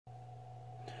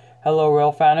Hello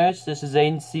rail fanners, this is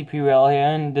Aidan CP Rail here,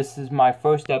 and this is my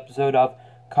first episode of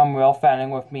Come Rail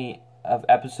Fanning with me of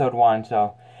episode 1.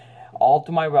 So, all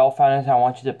to my rail fanners, I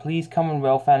want you to please come and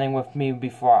rail fanning with me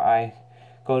before I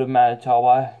go to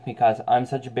Manitoba, because I'm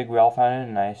such a big rail fanner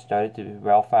and I started to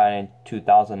rail fan in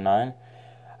 2009.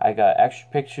 I got extra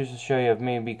pictures to show you of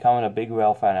me becoming a big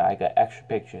rail fanner. I got extra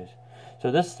pictures.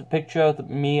 So this is the picture of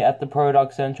me at the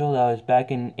Product Central that was back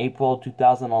in April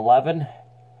 2011.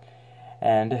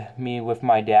 And me with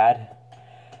my dad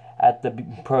at the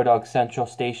Product Central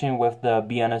station with the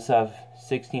BNSF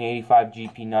 1685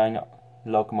 GP9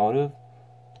 locomotive.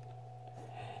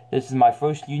 This is my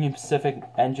first Union Pacific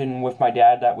engine with my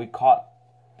dad that we caught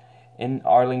in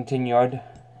Arlington Yard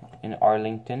in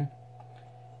Arlington.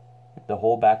 The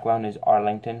whole background is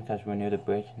Arlington because we're near the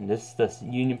bridge. And this is the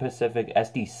Union Pacific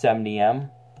SD70M.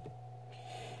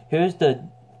 Here's the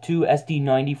two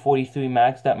SD90-43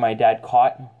 Max that my dad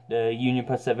caught. The Union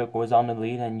Pacific was on the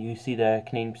lead, and you see the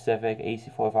Canadian Pacific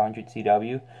AC4500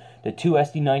 CW. The two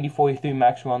SD90-43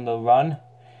 Max were on the run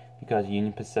because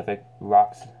Union Pacific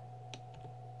rocks.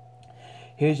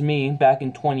 Here's me back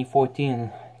in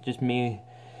 2014, just me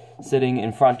sitting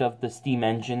in front of the steam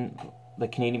engine, the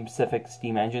Canadian Pacific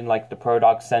steam engine, like the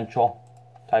Product Central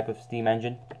type of steam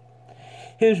engine.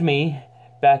 Here's me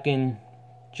back in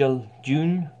June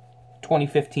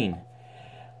 2015.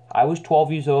 I was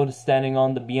 12 years old, standing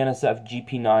on the BNSF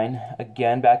GP9,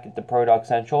 again back at the Product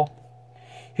Central.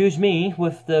 Here's me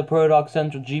with the Product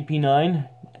Central GP9,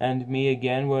 and me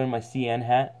again wearing my CN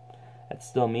hat. That's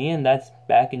still me, and that's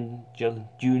back in June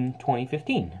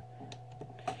 2015.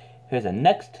 Here's the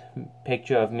next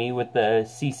picture of me with the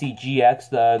CCGX,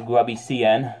 the grubby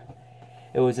CN.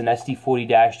 It was an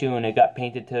SD40-2, and it got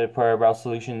painted to the Prairie Rail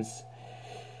Solutions.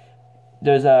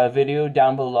 There's a video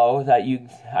down below that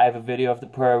I have a video of the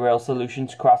Prairie Rail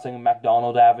Solutions crossing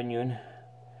MacDonald Avenue.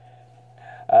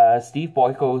 Steve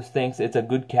Boyko thinks it's a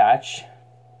good catch.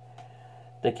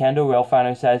 The Kendo Rail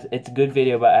Fanner says it's a good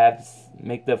video, but I have to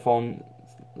make the phone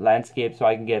landscape so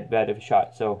I can get a better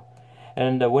shot.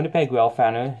 And the Winnipeg Rail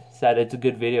Fanner said it's a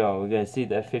good video. We're gonna see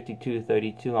the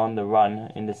 5232 on the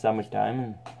run in the summertime,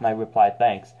 and I replied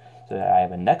thanks. So I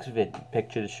have a next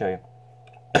picture to show you.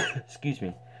 Excuse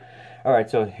me.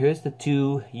 Alright, so here's the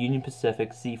two Union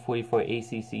Pacific C44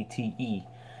 ACCTE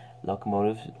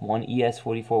locomotives. One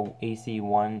ES44 AC,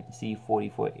 one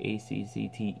C44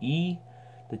 ACCTE.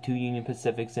 The two Union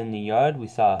Pacifics in the yard. We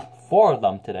saw 4 of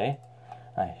them today.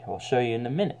 I will show you in a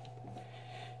minute.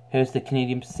 Here's the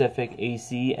Canadian Pacific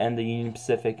AC and the Union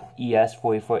Pacific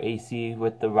ES44 AC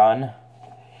with the run.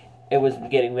 It was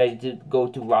getting ready to go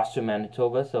to Roster,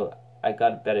 Manitoba, so I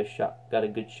got a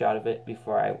good shot of it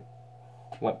before I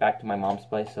went back to my mom's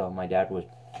place. So my dad was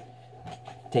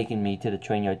taking me to the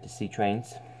train yard to see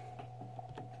trains.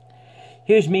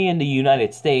 Here's me in the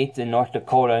United States, in North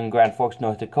Dakota, in Grand Forks,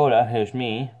 North Dakota. Here's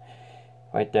me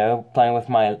right there playing with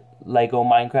my Lego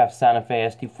Minecraft Santa Fe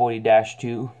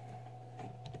SD40-2.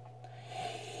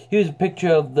 Here's a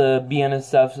picture of the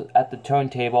BNSF at the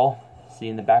turntable. See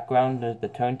in the background, there's the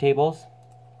turntables.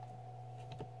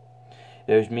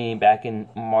 There's me back in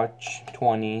March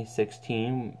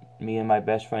 2016. Me and my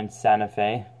best friend Santa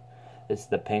Fe. This is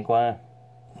the pink one.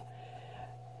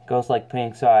 Goes like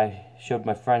pink, so I showed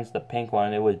my friends the pink one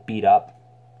and it was beat up.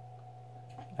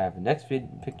 I have the next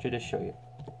picture to show you.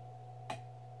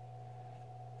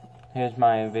 Here's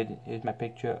my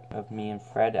picture of me and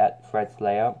Fred at Fred's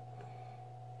layout.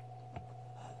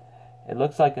 It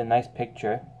looks like a nice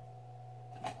picture.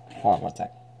 Hold on one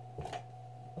sec.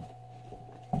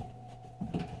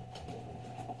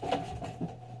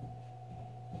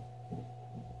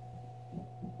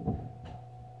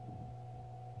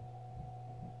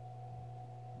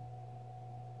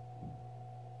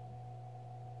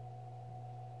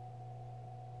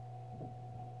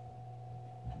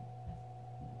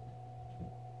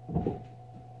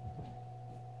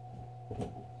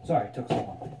 Sorry, it took so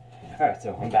long. Alright,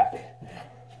 so I'm back.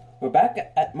 We're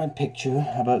back at my picture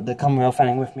about the Come Rail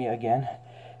Fanning with me again.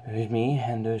 There's me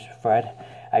and there's Fred.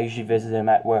 I usually visit him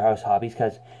at Warehouse Hobbies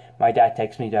because my dad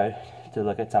takes me there to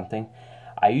look at something.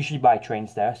 I usually buy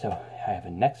trains there, so I have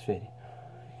a next video.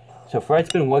 So Fred's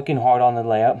been working hard on the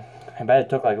layout. I bet it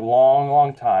took like a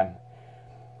long time.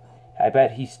 I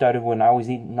bet he started when I was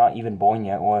not even born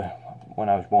yet, or when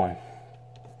I was born.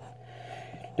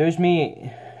 There's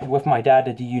me with my dad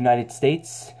in the United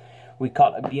States. We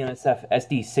caught a BNSF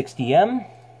SD60M.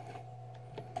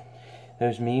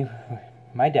 There's me.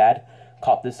 My dad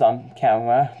caught this on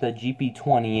camera, the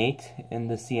GP28 in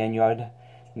the CN yard,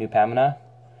 New Pamina.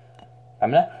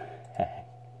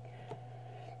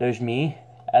 There's me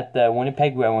at the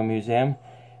Winnipeg Railway Museum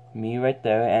Me right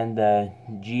there, and the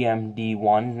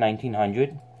GMD1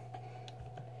 1900.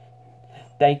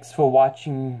 Thanks for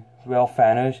watching, Rail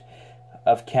Fanners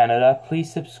of Canada.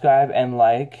 Please subscribe and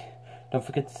like. Don't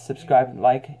forget to subscribe and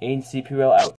like. Aidan CP Rail out.